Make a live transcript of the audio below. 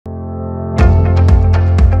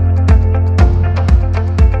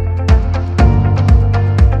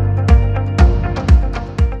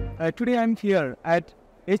Today I'm here at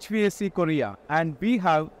HVAC Korea and we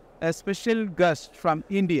have a special guest from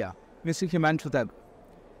India, Mr. Himanshu.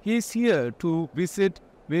 He is here to visit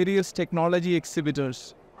various technology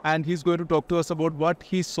exhibitors and he's going to talk to us about what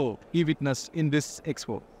he saw, he witnessed in this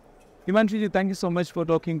expo. Himanshu, thank you so much for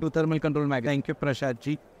talking to Thermal Control Magazine. Thank you, Prashad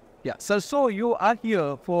ji. Yeah, sir, so you are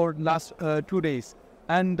here for last 2 days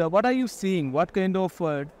and what are you seeing? What kind of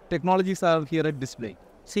technologies are here at display?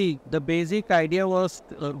 See, the basic idea was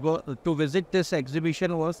to visit this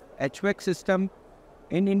exhibition was HVAC system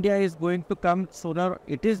in India is going to come sooner.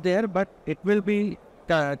 It is there, but it will be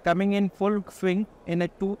coming in full swing in a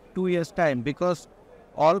two years time, because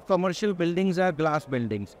all commercial buildings are glass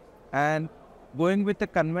buildings, and going with the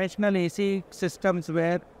conventional AC systems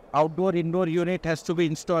where outdoor indoor unit has to be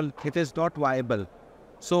installed, it is not viable.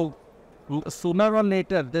 So sooner or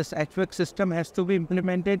later this HVAC system has to be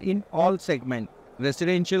implemented in all segments.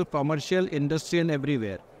 Residential, commercial, industrial,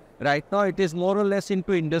 everywhere. Right now it is more or less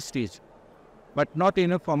into industries, but not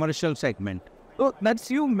in a commercial segment. So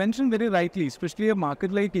that's, you mentioned very rightly, especially a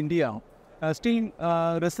market like India. Still,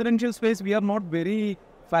 residential space, we are not very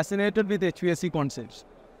fascinated with HVAC concepts.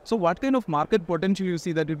 So what kind of market potential you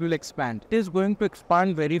see that it will expand? It is going to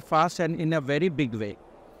expand very fast and in a very big way,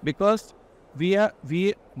 because we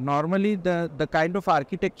normally the kind of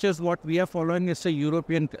architectures what we are following is a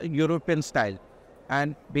European style.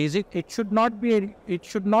 And it should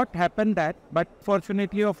not happen that, but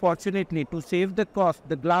fortunately or fortunately, to save the cost,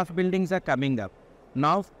 the glass buildings are coming up.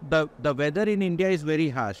 Now the weather in India is very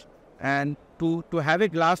harsh, and to have a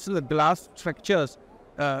glass structures,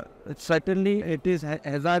 certainly it is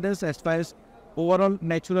hazardous as far as overall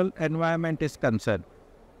natural environment is concerned.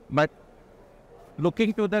 But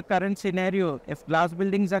looking to the current scenario, if glass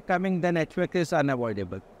buildings are coming, then HVAC is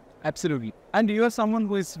unavoidable. Absolutely. And you are someone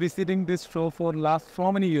who is visiting this show for last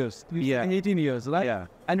so many years, 18 years, right? Yeah.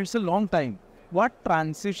 And it's a long time. What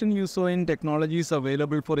transition you saw in technologies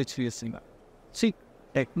available for HVAC? See,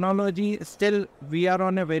 technology, still we are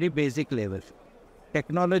on a very basic level.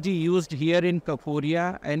 Technology used here in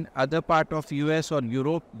Korea and other part of US or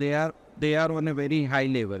Europe, they are on a very high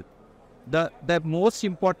level. The most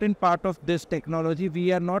important part of this technology,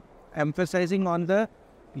 we are not emphasizing on the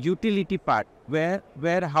utility part, where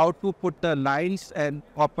how to put the lines and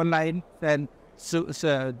copper lines and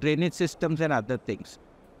drainage systems and other things.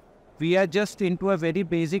 We are just into a very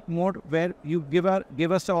basic mode where you give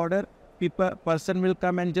us an order, person will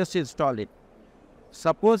come and just install it.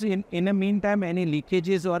 Suppose in the meantime any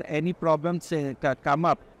leakages or any problems come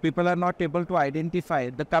up, people are not able to identify,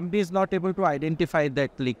 the company is not able to identify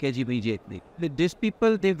that leakage immediately. These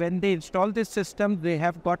people, when they install this system, they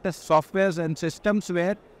have got a softwares and systems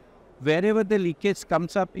where wherever the leakage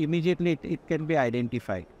comes up, immediately it can be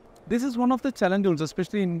identified. This is one of the challenges,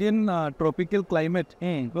 especially Indian tropical climate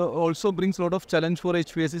also brings a lot of challenge for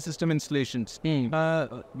HVAC system installations.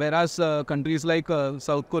 Whereas countries like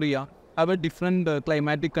South Korea have a different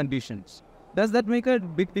climatic conditions. Does that make a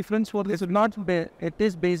big difference for this? It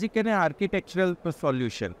is basically an architectural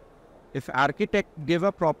solution. If architect give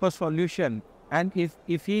a proper solution, and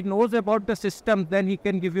if he knows about the system, then he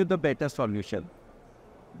can give you the better solution.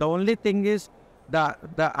 The only thing is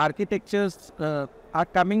the architectures are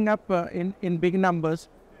coming up in big numbers,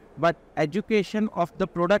 but education of the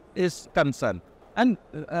product is concerned. And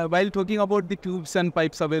while talking about the tubes and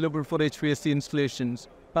pipes available for HVAC installations,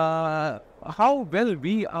 how well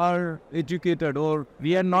we are educated, or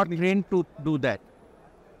we are not trained to do that.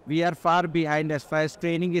 We are far behind as far as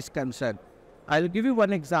training is concerned. I'll give you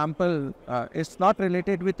one example. It's not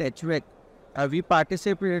related with HVAC. We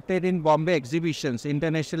participated in Bombay exhibitions,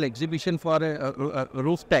 international exhibition for a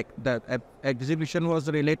roof tech. The exhibition was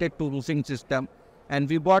related to roofing system, and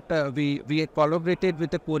we collaborated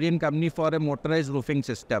with a Korean company for a motorized roofing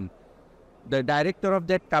system. The director of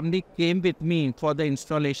that company came with me for the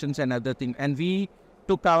installations and other things, and we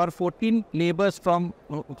took our 14 laborers from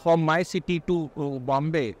my city to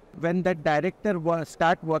Bombay. When that director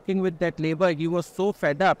start working with that labor, he was so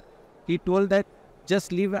fed up. He told that,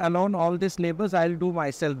 just leave alone all these laborers, I'll do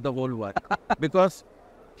myself the whole work. Because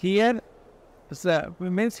here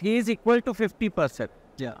means he is equal to 50%.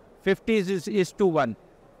 Yeah. 50 is to 1.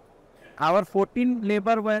 Our 14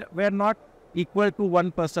 labor were not equal to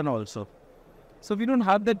 1 person also. So we don't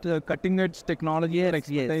have that cutting edge technology or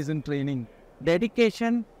expertise in training.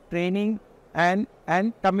 Dedication, training and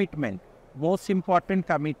commitment. Most important,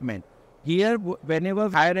 commitment. Here, whenever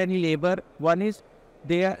we hire any labor, one is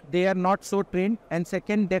they are not so trained, and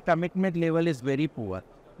second, their commitment level is very poor.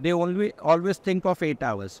 They always think of 8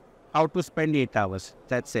 hours, how to spend 8 hours.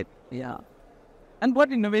 That's it. Yeah. And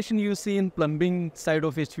what innovation you see in plumbing side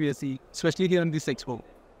of HVAC, especially here in this expo?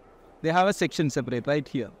 They have a section separate right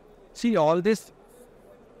here. See, all this,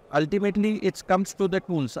 ultimately, it comes to the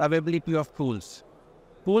tools, availability of tools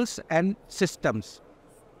and systems.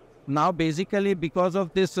 Now, basically, because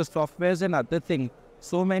of this softwares and other things,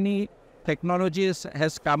 so many technologies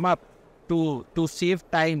has come up to save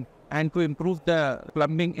time and to improve the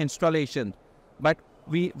plumbing installation. But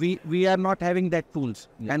we are not having that tools.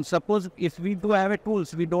 Yeah. And suppose if we do have a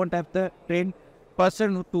tools, we don't have the trained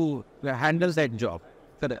person to handle that job.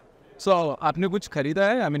 Correct. So, आपने कुछ खरीदा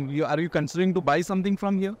है? I mean, are you considering to buy something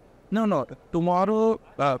from here? No. Tomorrow,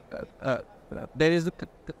 there is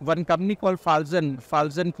one company called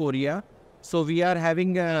Falzen Korea. So we are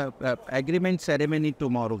having a agreement ceremony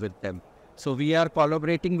tomorrow with them. So we are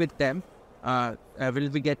collaborating with them. We'll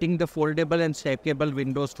be getting the foldable and stackable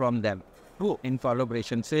windows from them in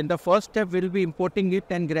collaboration. So in the first step, we'll be importing it,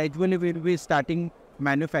 and gradually we'll be starting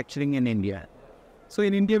manufacturing in India. So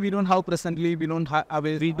in India, we don't have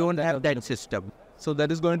that system. So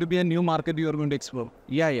that is going to be a new market you are going to explore.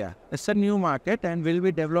 Yeah. It's a new market, and we'll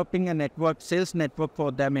be developing a sales network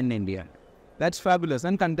for them in India. That's fabulous,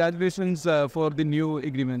 and congratulations for the new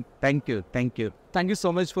agreement. Thank you. Thank you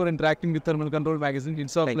so much for interacting with Thermal Control Magazine.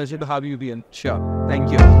 It's a pleasure to have you here. Sure.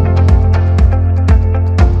 Thank you.